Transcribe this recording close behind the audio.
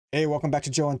Hey, welcome back to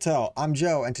Joe and Tell. I'm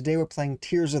Joe, and today we're playing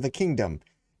Tears of the Kingdom.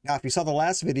 Now, if you saw the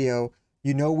last video,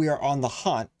 you know we are on the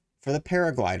hunt for the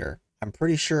paraglider. I'm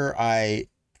pretty sure I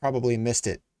probably missed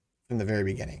it from the very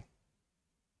beginning.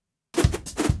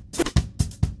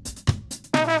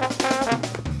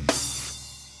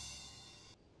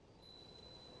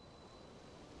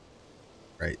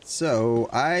 Right, so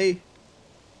I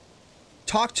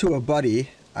talked to a buddy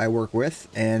I work with,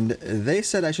 and they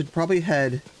said I should probably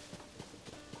head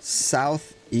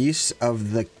southeast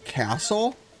of the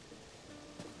castle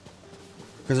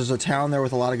because there's a town there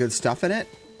with a lot of good stuff in it.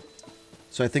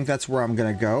 So I think that's where I'm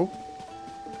gonna go.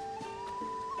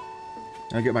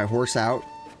 I'll get my horse out.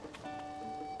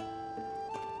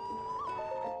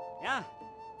 Yeah.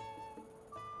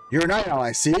 You're a night owl,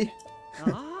 I see.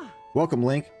 Ah. Welcome,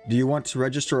 Link. Do you want to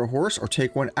register a horse or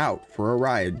take one out for a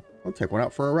ride? I'll take one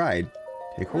out for a ride.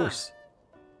 Take horse.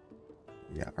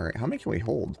 Yeah, alright. How many can we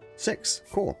hold? 6.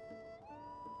 Cool.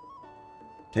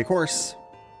 Take horse.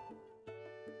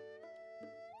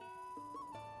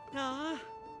 Ah.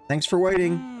 Thanks for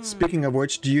waiting. Speaking of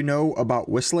which, do you know about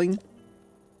whistling?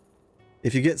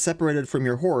 If you get separated from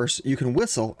your horse, you can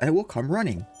whistle and it will come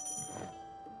running.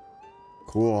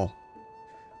 Cool.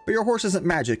 But your horse isn't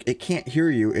magic. It can't hear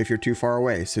you if you're too far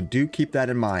away, so do keep that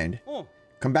in mind. Oh.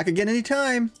 Come back again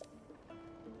anytime.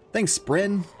 Thanks,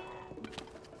 Sprin.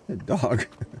 A dog.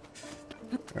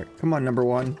 Alright, come on, number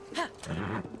 1.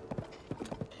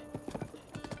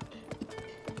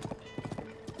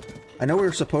 I know we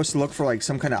were supposed to look for like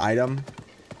some kind of item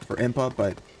for Impa,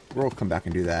 but we'll come back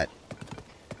and do that.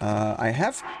 I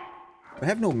have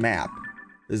no map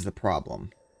is the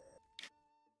problem.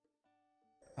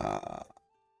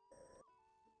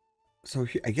 So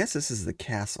I guess this is the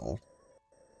castle.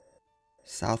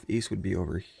 Southeast would be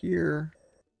over here.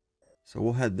 So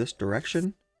we'll head this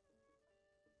direction.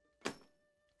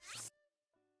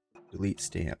 Delete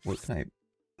stamp. What can I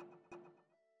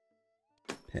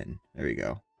pin? There we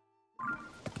go.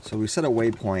 So we set a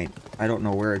waypoint. I don't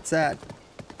know where it's at.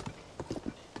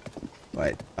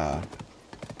 But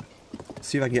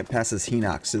see if I can get past this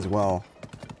Hinox as well.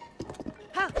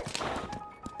 Ha.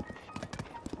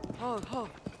 Ho ho.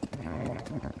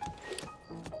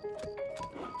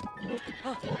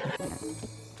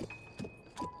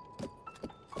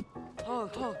 Ho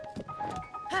ho.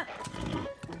 Ha.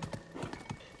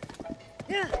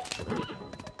 Yeah.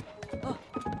 Oh.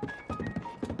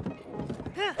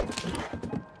 Yeah.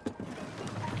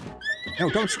 No,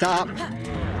 don't stop. Ho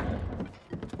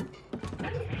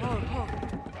ho.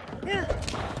 Yeah.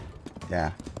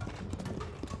 Yeah.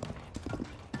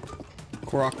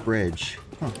 Korok Bridge.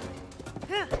 Huh.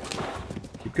 Yeah.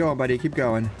 Keep going, buddy. Keep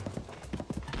going.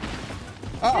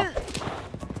 Oh!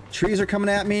 Trees are coming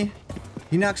at me.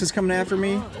 Hinox is coming after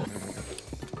me.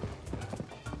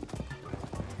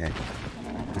 Okay.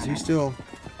 Is he still...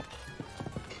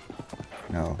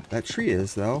 No. That tree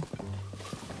is, though.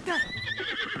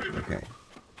 Okay.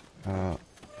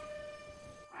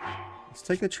 Let's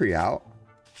take the tree out.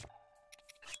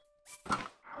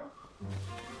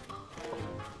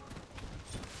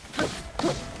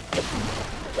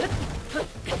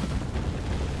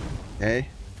 Okay.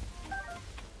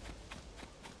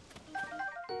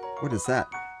 What is that?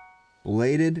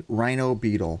 Bladed rhino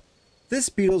beetle. This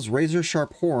beetle's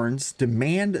razor-sharp horns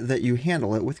demand that you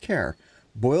handle it with care.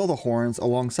 Boil the horns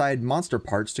alongside monster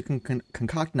parts to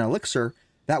concoct an elixir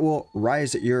that will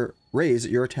raise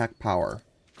your attack power.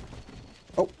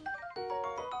 Oh.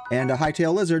 And a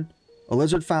hightail lizard. A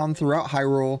lizard found throughout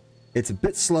Hyrule. It's a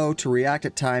bit slow to react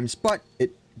at times, but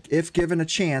if given a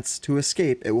chance to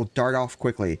escape, it will dart off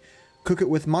quickly. Cook it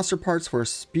with monster parts for a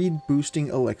speed-boosting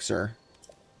elixir.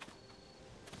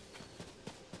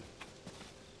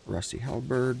 Rusty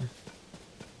halberd.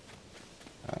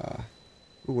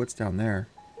 Ooh, what's down there?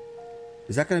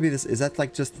 Is that gonna be this? Is that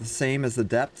like just the same as the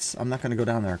depths? I'm not gonna go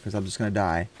down there because I'm just gonna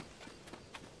die.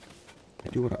 I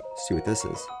do want to see what this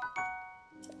is.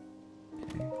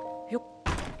 Okay. Yep.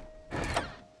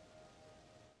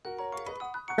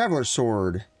 Traveler's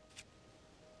sword.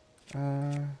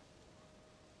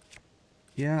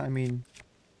 Yeah, I mean,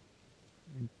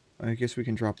 I guess we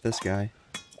can drop this guy.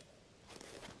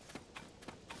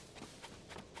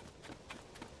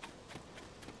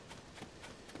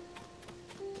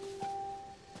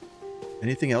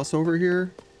 Anything else over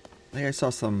here? I think I saw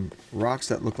some rocks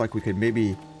that look like we could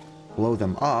maybe blow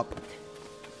them up.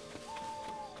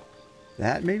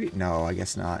 That maybe? No, I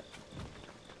guess not.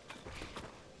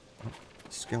 Oh,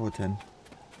 skeleton.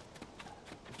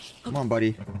 Come on,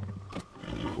 buddy.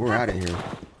 We're out of here.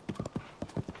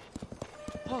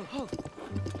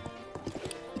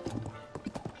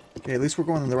 Okay, at least we're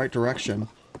going in the right direction.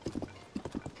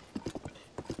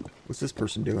 What's this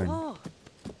person doing? Oh.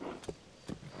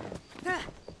 Ah.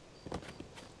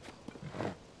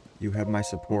 You have my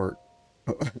support.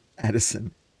 Oh,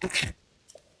 Addison.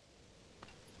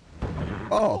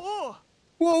 Oh!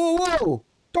 Whoa, whoa, whoa!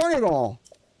 Darn it all!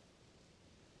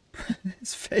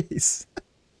 His face.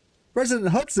 President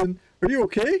Hudson, are you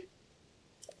okay?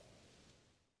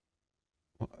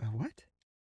 What?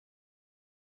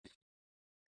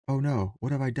 Oh no,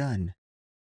 what have I done?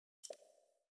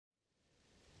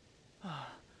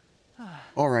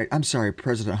 Alright, I'm sorry,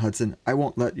 President Hudson. I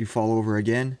won't let you fall over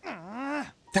again.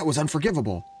 That was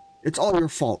unforgivable. It's all your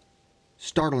fault.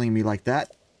 Startling me like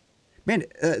that. Man,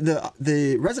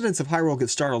 the residents of Hyrule get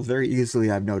startled very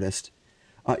easily, I've noticed.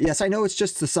 Yes, I know it's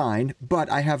just a sign, but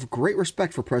I have great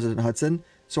respect for President Hudson,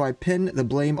 so I pin the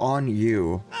blame on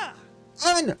you.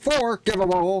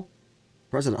 Unforgivable!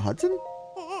 President Hudson?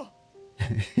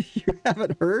 You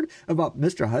haven't heard about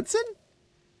Mr. Hudson?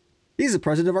 He's the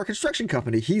president of our construction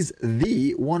company. He's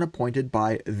the one appointed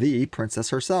by the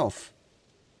princess herself.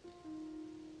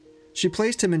 She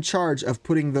placed him in charge of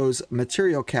putting those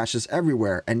material caches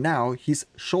everywhere, and now he's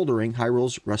shouldering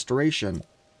Hyrule's restoration.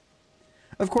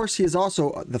 Of course, he is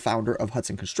also the founder of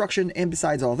Hudson Construction, and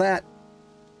besides all that...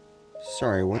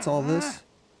 Sorry, what's all this?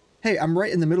 Hey, I'm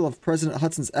right in the middle of President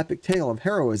Hudson's epic tale of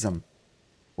heroism.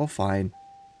 Well, fine.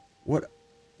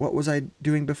 What was I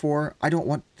doing before? I don't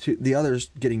want the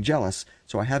others getting jealous,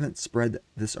 so I haven't spread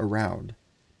this around.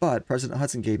 But President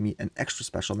Hudson gave me an extra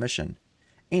special mission.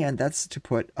 And that's to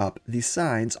put up these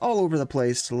signs all over the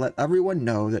place to let everyone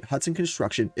know that Hudson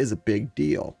Construction is a big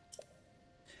deal.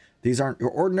 These aren't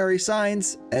your ordinary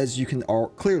signs, as you can all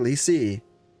clearly see.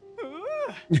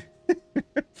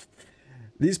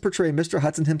 These portray Mr.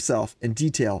 Hudson himself in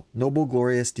detail, noble,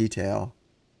 glorious detail.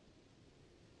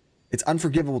 It's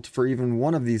unforgivable for even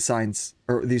one of these signs,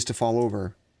 or these to fall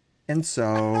over. And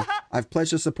so, I've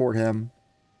pledged to support him.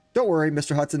 Don't worry,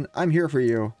 Mr. Hudson, I'm here for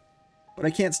you. But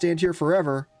I can't stand here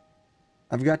forever.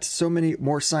 I've got so many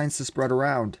more signs to spread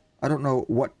around. I don't know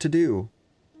what to do.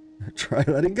 Try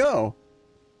letting go.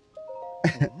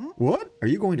 What? Are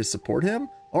you going to support him?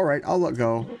 Alright, I'll let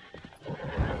go.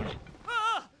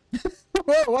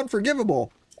 Whoa,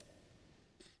 unforgivable!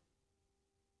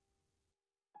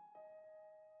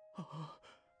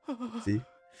 See?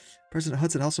 President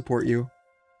Hudson, I'll support you.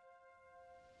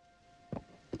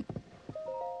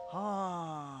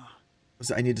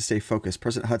 I need to stay focused.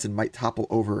 President Hudson might topple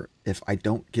over if I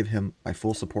don't give him my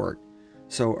full support.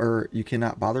 So, you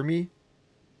cannot bother me?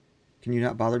 Can you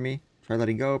not bother me? Try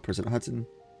letting go, President Hudson.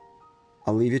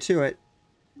 I'll leave you to it.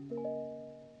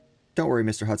 Don't worry,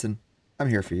 Mr. Hudson. I'm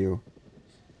here for you.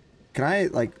 Can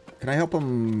I help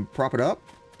him prop it up?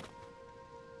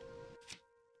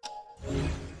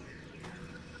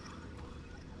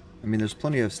 I mean, there's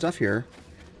plenty of stuff here.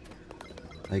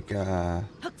 Like,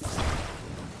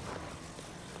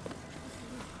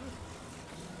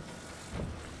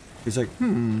 he's like,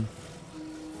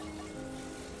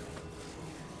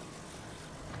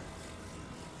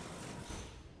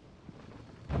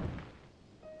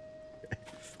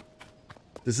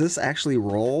 Does this actually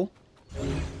roll?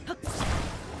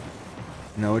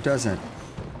 No, it doesn't.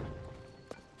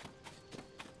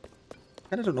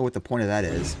 I don't know what the point of that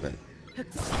is, but...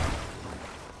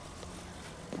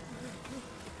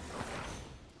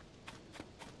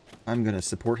 I'm gonna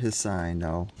support his sign,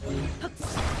 no.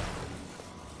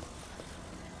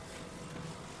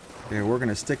 Okay, we're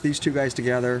gonna stick these two guys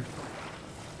together.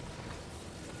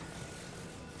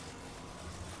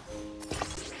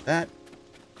 That.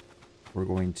 We're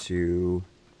going to...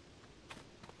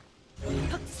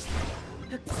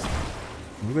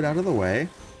 move it out of the way.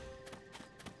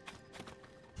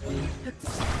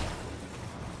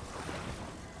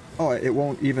 Oh, it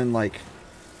won't even, like...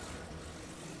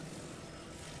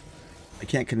 I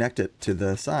can't connect it to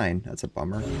the sign. That's a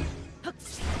bummer.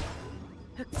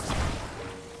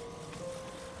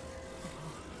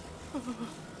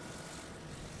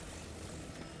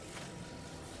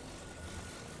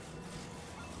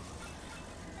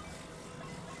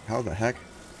 How the heck?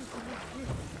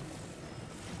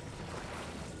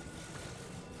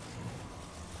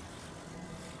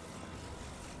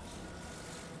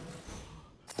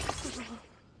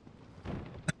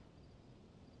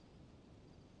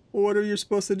 What are you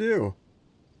supposed to do?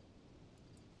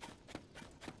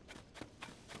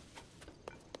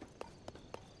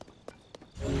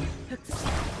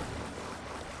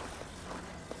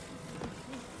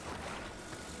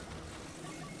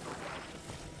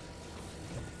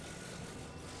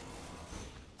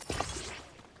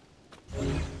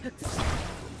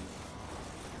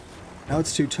 Now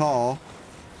it's too tall.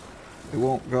 It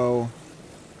won't go.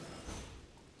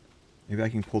 Maybe I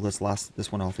can pull this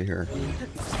one off of here.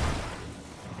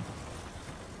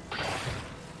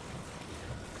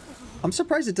 I'm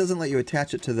surprised it doesn't let you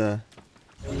attach it to the...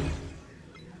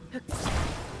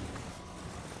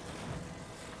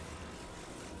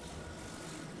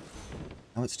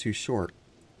 Oh, it's too short.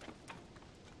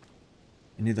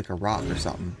 You need like a rock or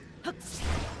something.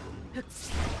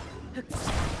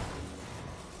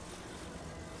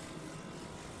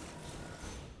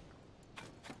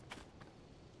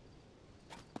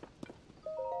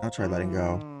 I'll try letting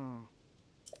go.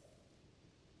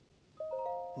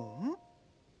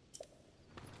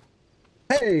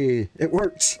 Hey, it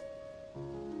worked.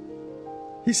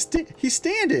 He's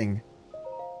standing.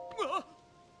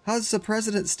 How's the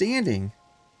president standing?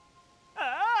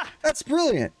 That's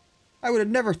brilliant. I would have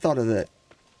never thought of that.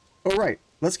 Oh, right.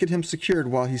 Let's get him secured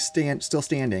while he's still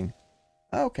standing.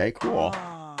 Okay, cool.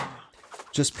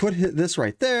 Just put this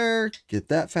right there, get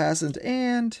that fastened,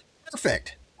 and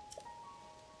perfect.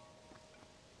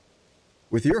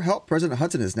 With your help, President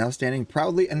Hudson is now standing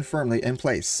proudly and firmly in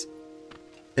place.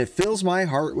 It fills my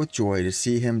heart with joy to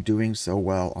see him doing so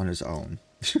well on his own.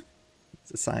 It's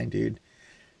a sign, dude.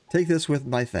 Take this with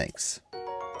my thanks.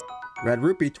 Red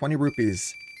rupee, 20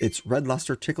 rupees. Its red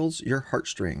luster tickles your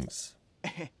heartstrings.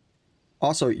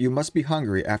 Also, you must be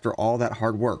hungry after all that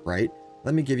hard work, right?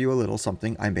 Let me give you a little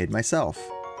something I made myself.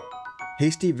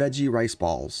 Hasty veggie rice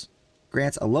balls.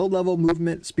 Grants a low-level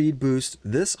movement speed boost.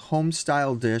 This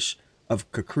home-style dish of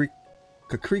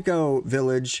Kakriko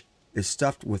Village is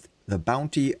stuffed with the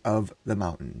bounty of the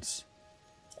mountains.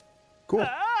 Cool.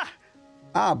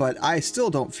 But I still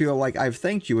don't feel like I've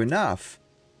thanked you enough.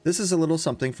 This is a little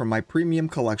something from my premium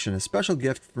collection, a special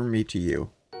gift from me to you.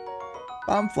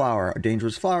 Bomb flower, a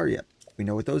dangerous flower. Yep, we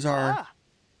know what those are.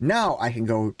 Now I can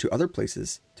go to other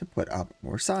places to put up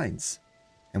more signs.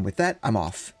 And with that, I'm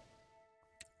off.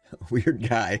 Weird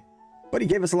guy. But he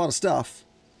gave us a lot of stuff.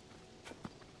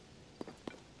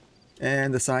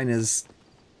 And the sign is...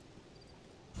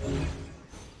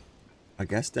 I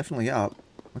guess definitely up.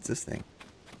 What's this thing?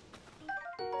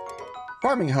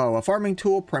 Farming hoe, a farming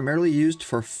tool primarily used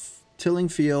for tilling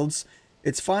fields.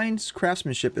 Its fine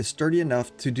craftsmanship is sturdy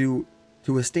enough to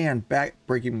withstand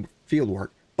back-breaking fieldwork,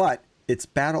 but its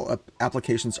battle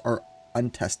applications are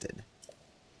untested.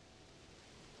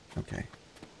 Okay.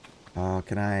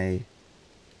 Can I...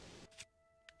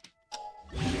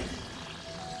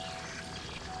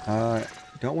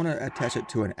 don't want to attach it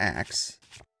to an axe.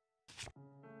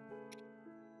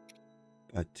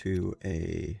 But to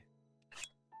a...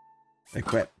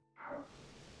 equip.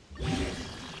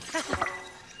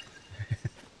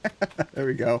 There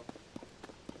we go.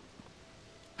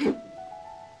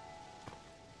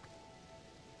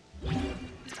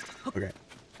 Okay.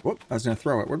 Whoop, I was going to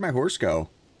throw it. Where'd my horse go?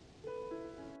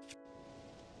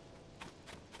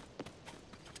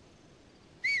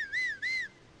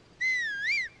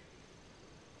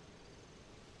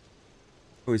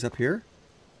 Oh, he's up here?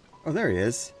 Oh, there he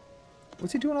is.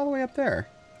 What's he doing all the way up there?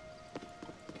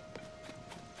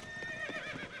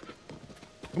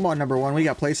 Come on, number one. We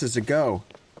got places to go.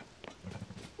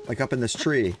 Like up in this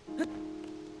tree.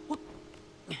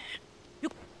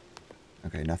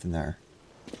 Okay, nothing there.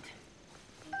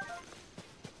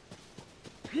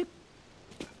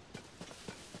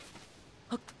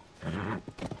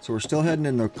 So we're still heading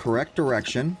in the correct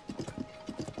direction.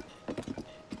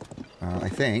 I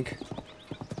think.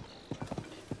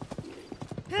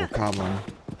 We're cobbling.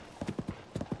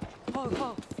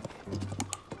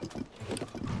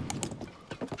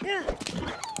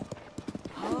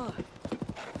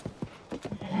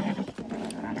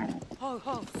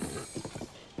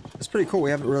 It's pretty cool. We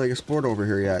haven't really explored over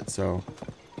here yet, so...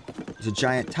 There's a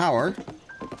giant tower.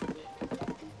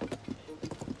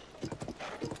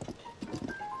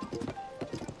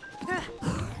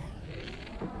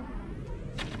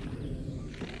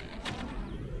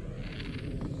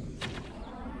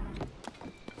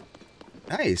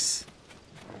 Nice.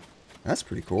 That's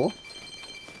pretty cool.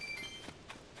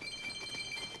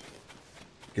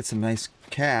 Get some nice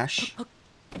cash.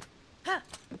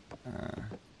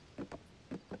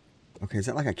 Okay, is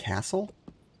that like a castle?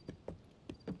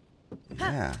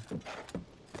 Yeah.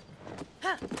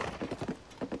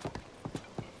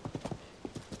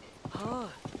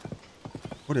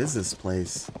 What is this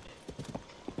place?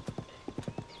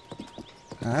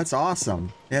 That's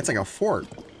awesome. Yeah, it's like a fort.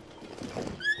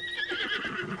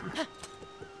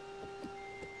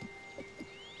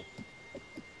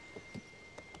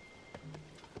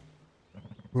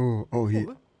 Oh, he...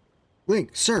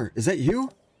 Link, sir, is that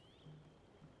you?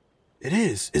 It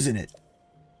is, isn't it?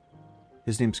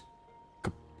 His name's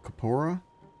Kapora?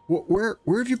 Where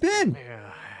have you been?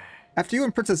 After you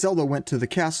and Princess Zelda went to the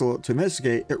castle to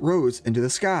investigate, it rose into the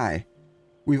sky.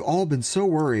 We've all been so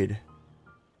worried.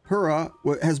 Pura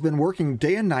has been working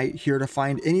day and night here to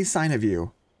find any sign of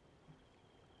you.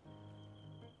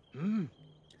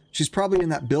 She's probably in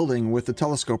that building with the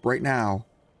telescope right now.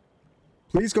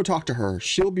 Please go talk to her.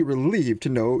 She'll be relieved to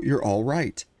know you're all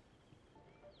right.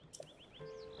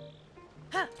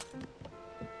 Huh.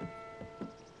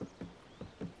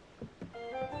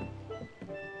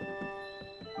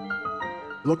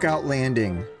 Lookout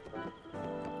landing.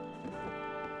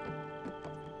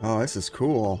 Oh, this is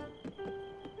cool.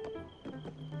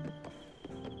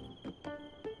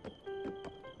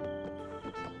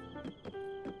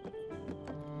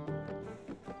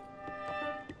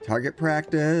 Target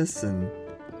practice and...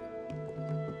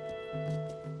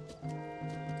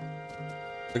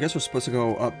 I guess we're supposed to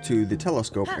go up to the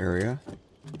telescope area.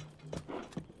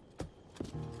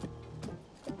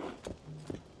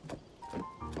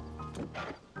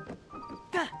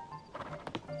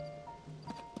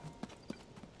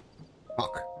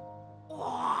 Fuck.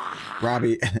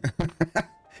 Robbie.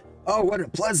 Oh, what a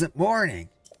pleasant morning.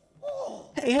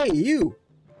 Hey, you.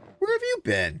 Where have you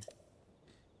been?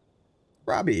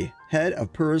 Robbie, head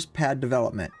of Purr's pad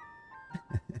development.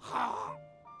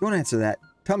 Don't answer that.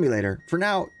 Tell me later. For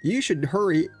now, you should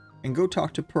hurry and go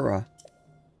talk to Purra.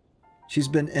 She's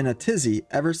been in a tizzy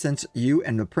ever since you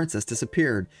and the princess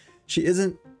disappeared. She's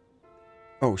in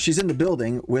the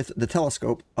building with the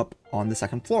telescope up on the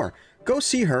second floor. Go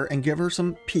see her and give her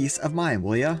some peace of mind,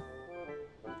 will ya?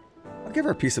 I'll give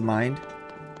her peace of mind.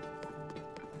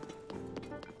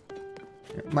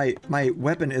 My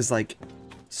weapon is like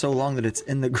so long that it's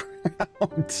in the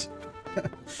ground.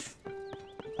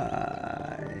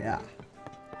 Yeah.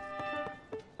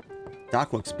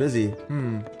 Doc looks busy.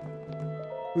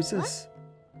 Who's this?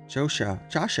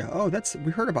 Josha. Oh,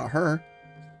 we heard about her.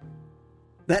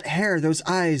 That hair, those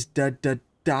eyes,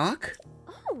 Doc?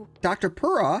 Oh. Dr.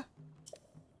 Purra?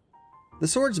 The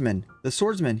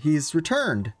swordsman, he's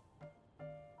returned.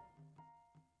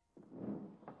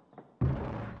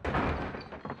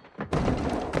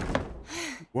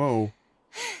 Whoa.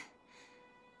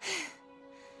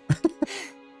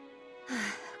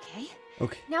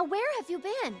 Okay. Now where have you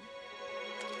been?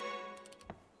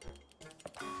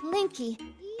 Linky,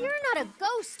 you're not a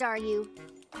ghost, are you?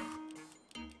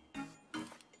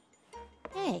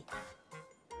 Hey.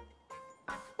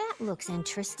 That looks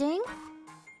interesting.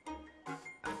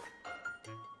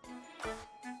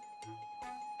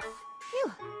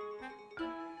 Phew.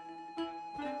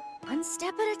 One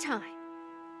step at a time.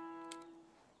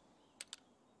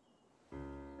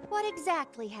 What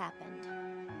exactly happened?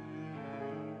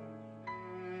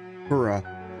 Purra,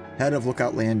 head of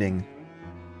Lookout Landing.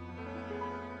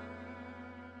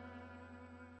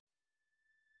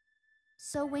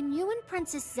 So when you and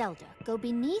Princess Zelda go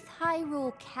beneath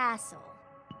Hyrule Castle,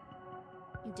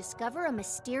 you discover a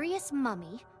mysterious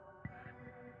mummy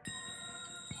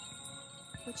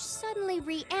which suddenly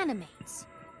reanimates.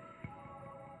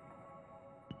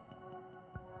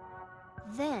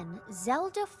 Then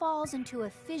Zelda falls into a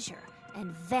fissure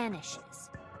and vanishes.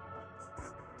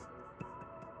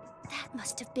 That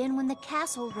must have been when the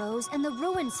castle rose and the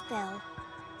ruins fell.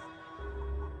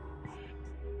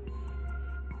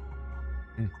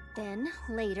 Then,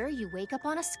 later, you wake up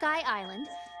on a sky island,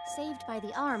 saved by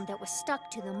the arm that was stuck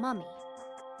to the mummy.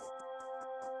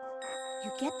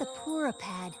 You get the Purra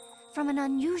pad from an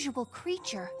unusual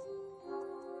creature,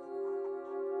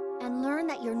 and learn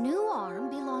that your new arm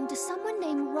belonged to someone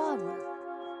named Rauru.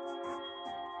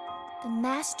 The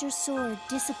Master Sword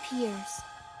disappears.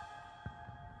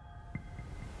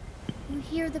 You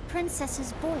hear the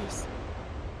princess's voice,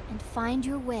 and find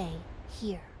your way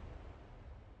here.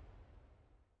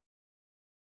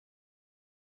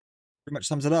 Pretty much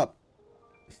sums it up.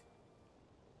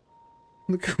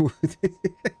 Look who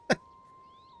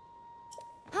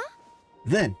Huh?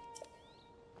 Then.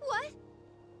 What?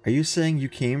 Are you saying you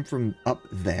came from up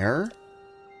there?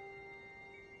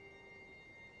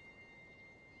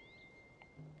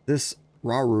 This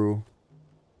Rauru,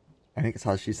 I think that's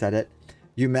how she said it,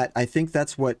 you met, I think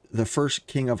that's what the first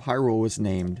king of Hyrule was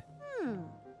named.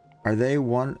 Are they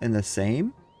one and the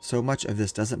same? So much of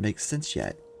this doesn't make sense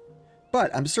yet.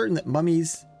 But I'm certain that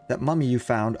mummy you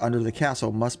found under the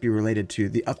castle must be related to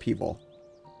the upheaval.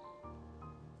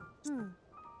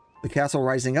 The castle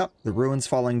rising up, the ruins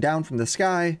falling down from the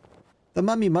sky. The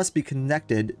mummy must be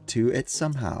connected to it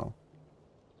somehow.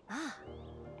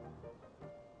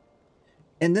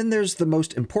 And then there's the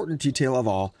most important detail of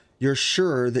all. You're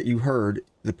sure that you heard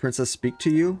the princess speak to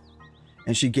you,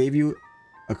 and she gave you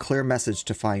a clear message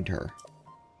to find her.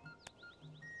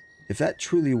 If that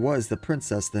truly was the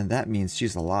princess, then that means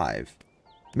she's alive.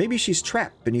 Maybe she's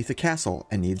trapped beneath the castle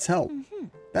and needs help.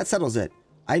 That settles it.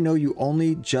 I know you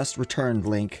only just returned,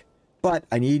 Link, but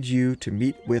I need you to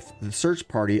meet with the search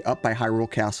party up by Hyrule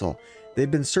Castle.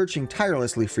 They've been searching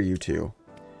tirelessly for you two.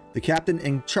 The captain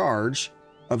in charge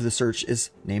of the search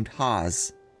is named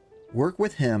Haas. Work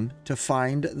with him to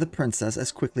find the princess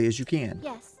as quickly as you can.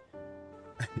 Yes.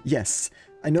 Yes,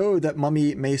 I know that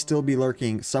Mummy may still be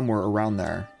lurking somewhere around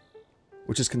there,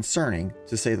 which is concerning,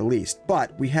 to say the least,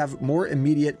 but we have more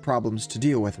immediate problems to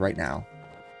deal with right now.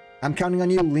 I'm counting on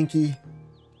you, Linky.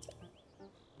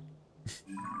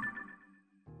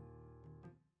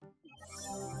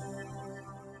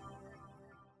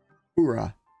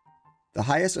 Pura, the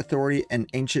highest authority on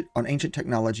ancient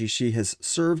technology, she has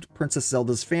served Princess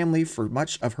Zelda's family for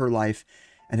much of her life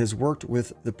and has worked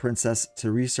with the princess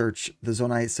to research the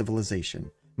Zonai civilization.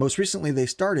 Most recently, they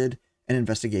started an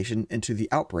investigation into the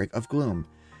outbreak of gloom.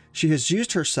 She has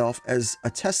used herself as a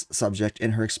test subject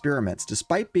in her experiments.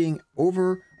 Despite being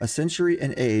over a century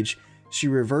in age, she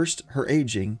reversed her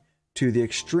aging to the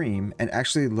extreme and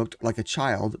actually looked like a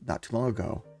child not too long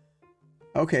ago.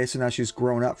 Okay, so now she's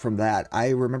grown up from that. I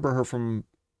remember her from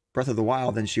Breath of the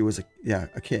Wild, and she was a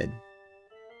kid.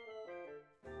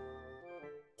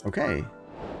 Okay.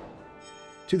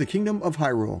 To the Kingdom of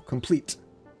Hyrule, complete.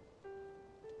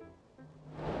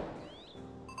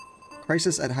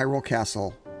 Crisis at Hyrule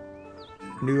Castle.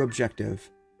 New objective.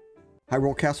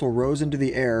 Hyrule Castle rose into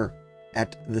the air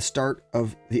at the start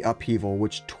of the upheaval,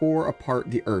 which tore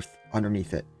apart the earth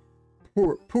underneath it.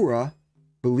 Pura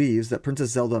believes that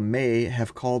Princess Zelda may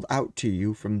have called out to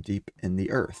you from deep in the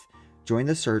earth. Join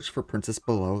the search for Princess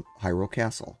below Hyrule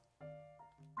Castle.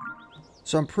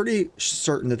 So I'm pretty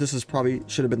certain that this is probably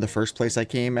should have been the first place I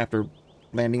came after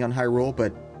landing on Hyrule,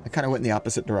 but I kind of went in the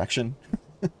opposite direction.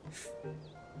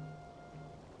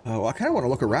 Oh, I kind of want to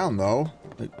look around though.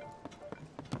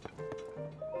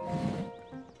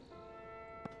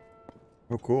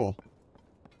 Oh, cool.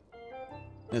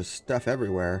 There's stuff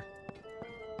everywhere.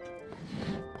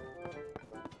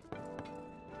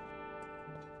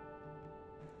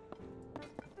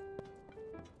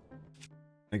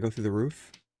 Can I go through the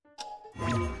roof?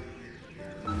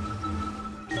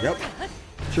 Yep.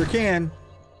 Sure can.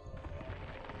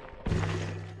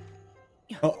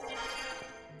 Oh.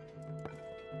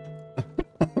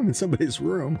 I'm in somebody's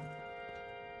room.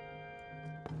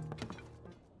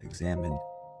 Examine.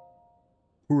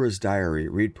 Pura's diary.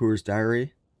 Read Pura's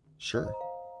diary? Sure.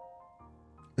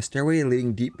 A stairway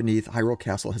leading deep beneath Hyrule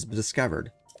Castle has been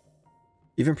discovered.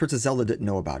 Even Princess Zelda didn't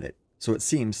know about it, so it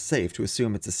seems safe to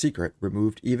assume it's a secret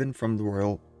removed even from the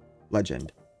royal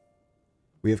legend.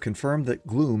 We have confirmed that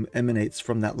gloom emanates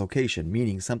from that location,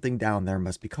 meaning something down there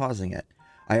must be causing it.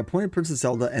 I appointed Princess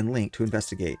Zelda and Link to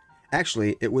investigate.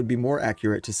 Actually, it would be more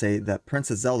accurate to say that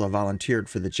Princess Zelda volunteered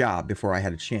for the job before I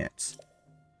had a chance.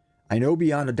 I know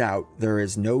beyond a doubt there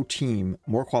is no team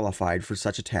more qualified for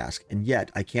such a task, and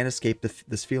yet I can't escape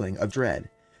this feeling of dread.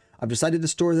 I've decided to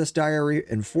store this diary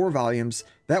in 4 volumes.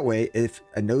 That way, if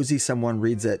a nosy someone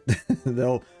reads it,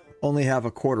 they'll only have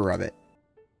a quarter of it.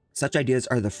 Such ideas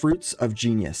are the fruits of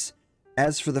genius.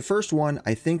 As for the first one,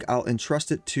 I think I'll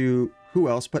entrust it to who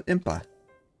else but Impa.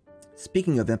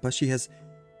 Speaking of Impa,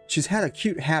 she's had a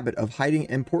cute habit of hiding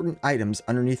important items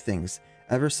underneath things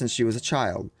ever since she was a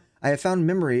child. I have a fond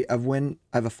memory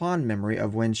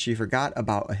of when she forgot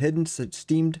about a hidden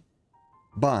steamed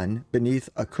bun beneath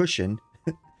a cushion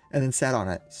and then sat on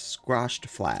it, squashed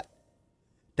flat.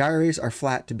 Diaries are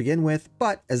flat to begin with,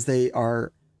 but as they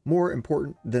are more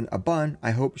important than a bun,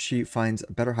 I hope she finds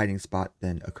a better hiding spot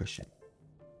than a cushion.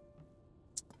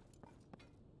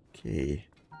 Okay.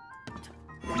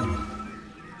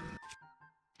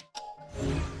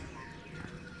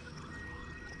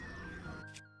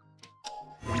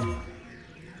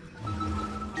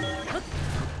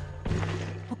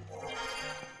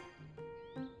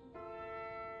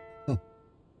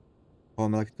 Oh,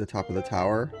 I'm like at the top of the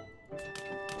tower.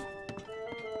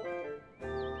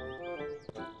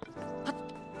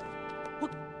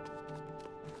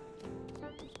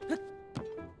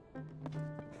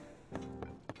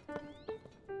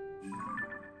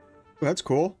 Oh, that's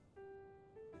cool.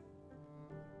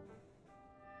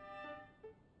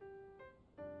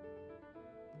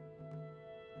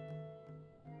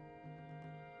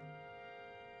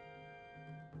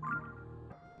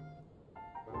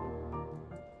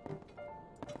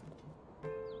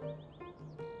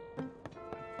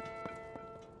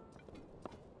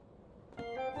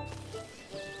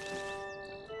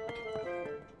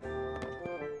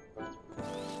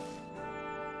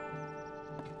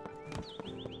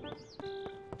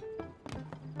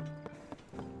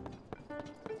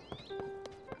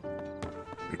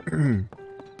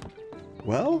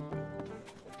 Well?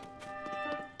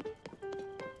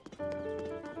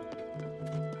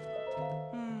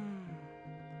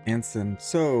 Ansem,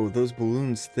 so those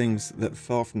balloons things that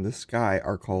fell from the sky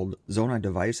are called Zona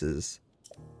devices.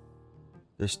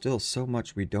 There's still so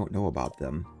much we don't know about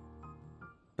them.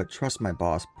 But trust my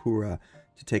boss, Pura,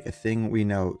 to take a thing we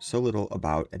know so little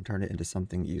about and turn it into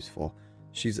something useful.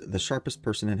 She's the sharpest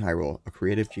person in Hyrule, a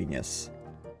creative genius.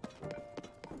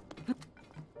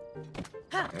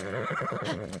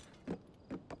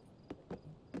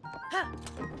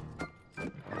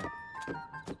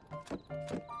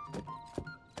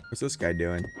 What's this guy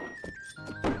doing?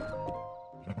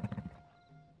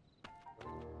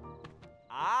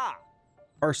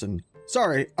 Arson,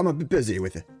 sorry, I'm a bit busy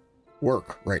with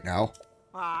work right now.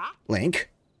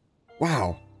 Link?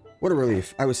 Wow, what a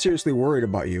relief. I was seriously worried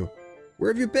about you.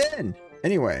 Where have you been?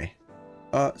 Anyway,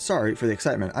 sorry for the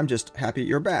excitement. I'm just happy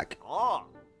you're back.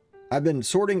 I've been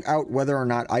sorting out whether or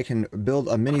not I can build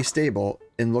a mini stable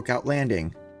in Lookout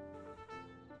Landing.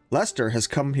 Lester has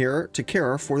come here to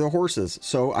care for the horses,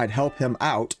 so I'd help him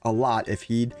out a lot if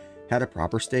he'd had a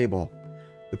proper stable.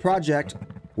 The project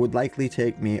would likely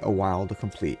take me a while to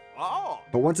complete.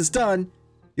 But once it's done,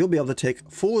 you'll be able to take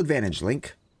full advantage,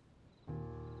 Link.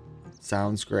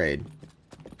 Sounds great.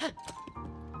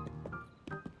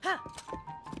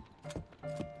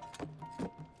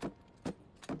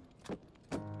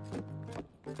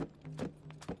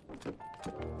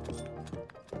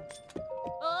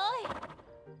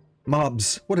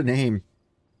 Mobs, what a name.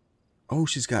 Oh,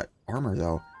 she's got armor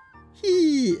though.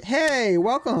 Hey,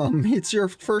 welcome. It's your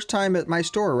first time at my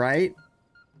store, right?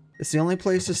 It's the only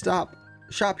place to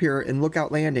shop here in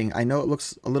Lookout Landing. I know it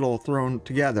looks a little thrown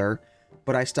together,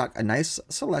 but I stock a nice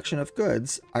selection of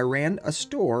goods. I ran a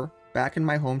store back in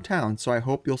my hometown, so I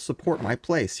hope you'll support my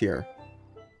place here.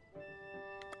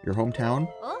 Your hometown?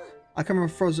 I come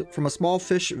from a small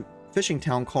fishing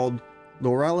town called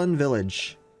Laurelin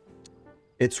Village.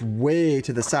 It's way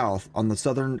to the south on the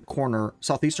southeastern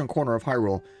corner of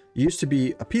Hyrule. It used to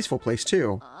be a peaceful place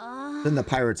too. Then the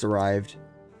pirates arrived.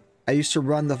 I used to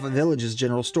run the village's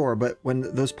general store, but when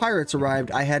those pirates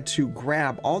arrived, I had to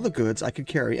grab all the goods I could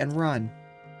carry and run.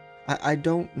 I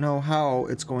don't know how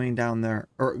it's going down there,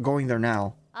 or going there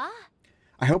now.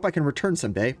 I hope I can return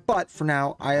someday, but for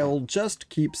now, I'll just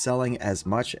keep selling as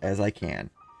much as I can.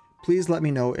 Please let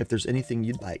me know if there's anything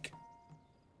you'd like.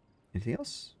 Anything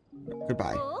else? No,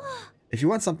 goodbye. If you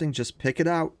want something, just pick it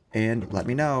out and let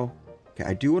me know. Okay,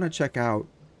 I do want to check out,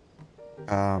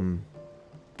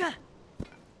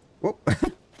 whoop. I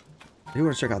do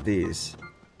want to check out these.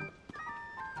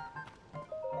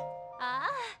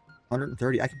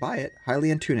 130, I can buy it.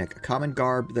 Hylian Tunic, a common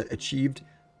garb that achieved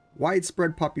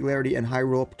widespread popularity in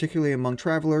Hyrule, particularly among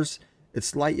travelers.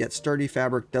 Its light yet sturdy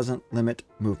fabric doesn't limit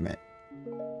movement.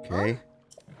 Okay.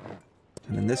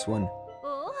 And then this one.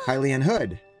 Hylian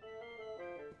Hood.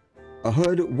 A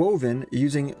hood woven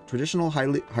using traditional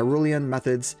Hyrulean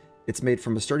methods. It's made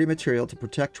from a sturdy material to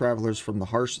protect travelers from the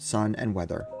harsh sun and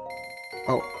weather.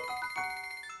 Oh.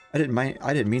 I didn't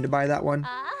mean to buy that one.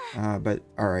 But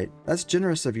alright. That's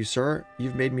generous of you, sir.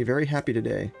 You've made me very happy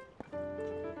today.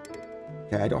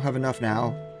 Okay, I don't have enough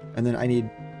now. And then I need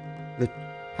the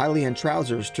Hylian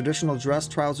trousers. Traditional dress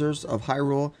trousers of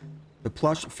Hyrule. The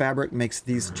plush fabric makes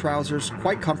these trousers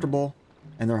quite comfortable,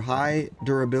 and their high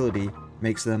durability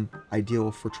makes them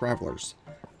ideal for travelers.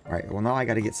 Alright, well now I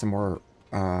gotta get some more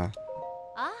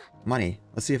money.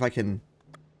 Let's see if I can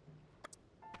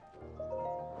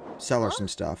sell her some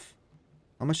stuff.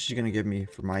 How much is she gonna give me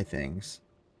for my things?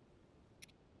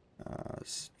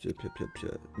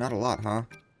 Not a lot, huh?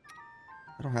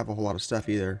 I don't have a whole lot of stuff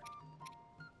either.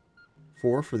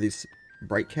 4 for these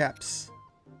bright caps.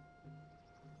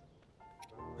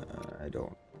 I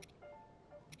don't.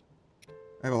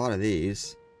 I have a lot of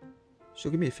these.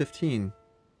 She'll give me a 15.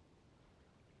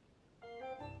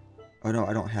 Oh no,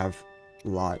 I don't have a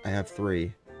lot. I have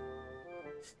 3.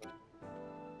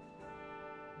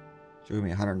 She'll give me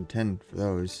 110 for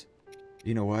those.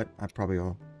 You know what? I probably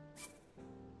will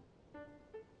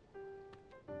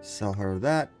sell her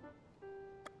that.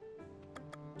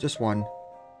 Just one.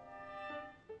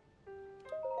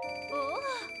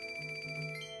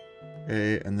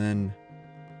 Okay, and then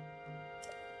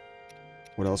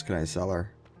what else can I sell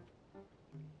her?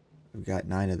 We've got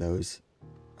 9 of those.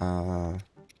 Oh,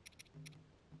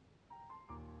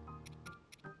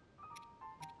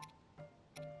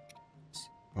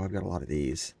 I've got a lot of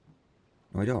these.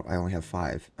 No, I don't. I only have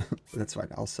 5. That's fine.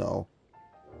 I'll sell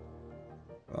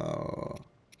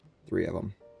 3 of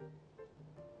them.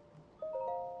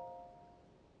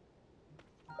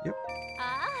 Yep.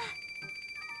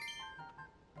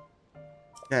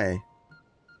 Okay.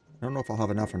 I don't know if I'll have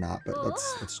enough or not, but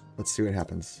let's see what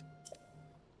happens.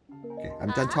 Okay,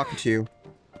 I'm done talking to you.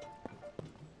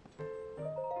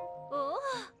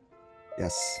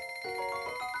 Yes.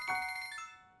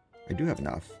 I do have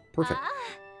enough. Perfect.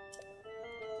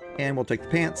 And we'll take the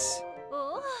pants.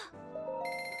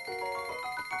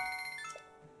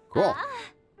 Cool.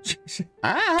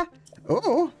 Ah!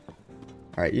 Oh!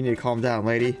 Alright, you need to calm down,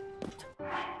 lady.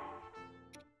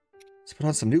 Let's put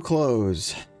on some new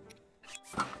clothes.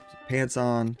 Some pants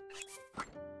on.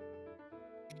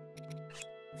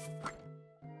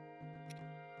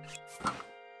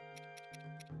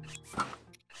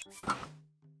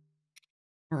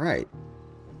 Alright.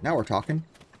 Now we're talking.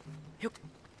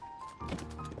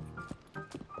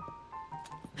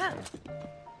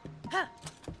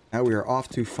 Now we are off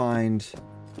to find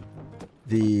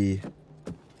the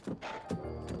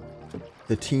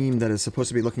team that is supposed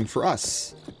to be looking for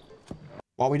us.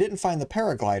 While we didn't find the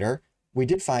paraglider, we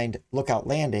did find Lookout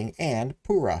Landing and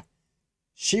Pura.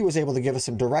 She was able to give us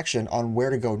some direction on where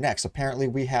to go next. Apparently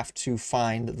we have to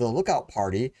find the lookout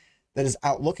party that is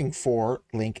out looking for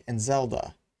Link and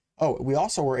Zelda. Oh, we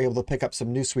also were able to pick up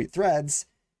some new sweet threads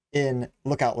in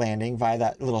Lookout Landing via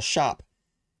that little shop.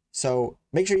 So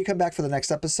make sure you come back for the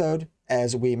next episode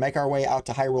as we make our way out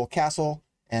to Hyrule Castle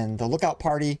and the lookout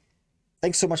party.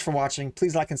 Thanks so much for watching.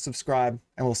 Please like and subscribe,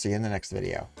 and we'll see you in the next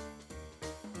video.